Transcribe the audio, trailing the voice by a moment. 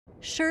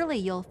Surely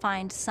you'll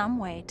find some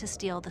way to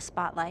steal the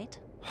spotlight.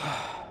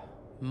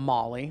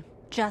 Molly.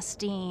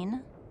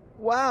 Justine.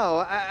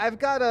 Wow, I've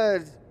got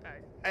a...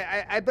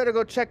 I better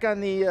go check on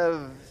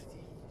the,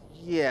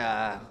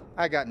 Yeah,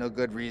 I got no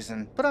good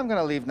reason, but I'm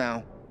gonna leave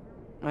now.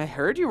 I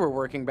heard you were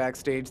working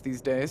backstage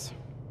these days.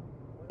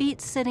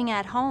 Beats sitting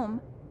at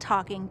home,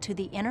 talking to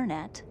the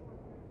internet.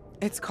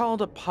 It's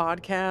called a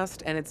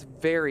podcast, and it's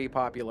very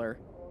popular.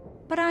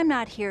 But I'm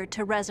not here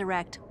to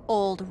resurrect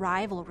old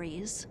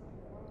rivalries.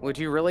 Would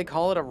you really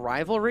call it a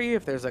rivalry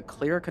if there's a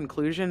clear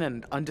conclusion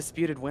and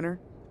undisputed winner?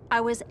 I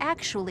was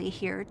actually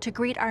here to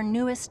greet our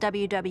newest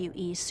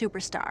WWE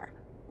superstar,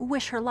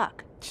 wish her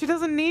luck, She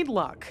doesn't need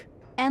luck.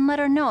 and let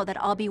her know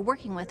that I'll be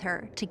working with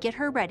her to get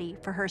her ready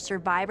for her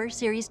Survivor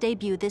Series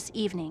debut this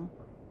evening.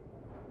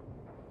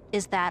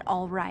 Is that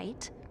all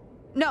right?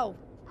 No,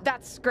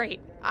 that's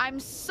great. I'm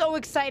so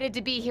excited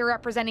to be here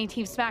representing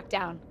Team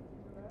SmackDown.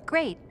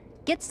 Great.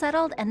 Get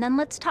settled and then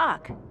let's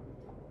talk.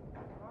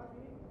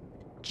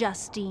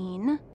 Justine.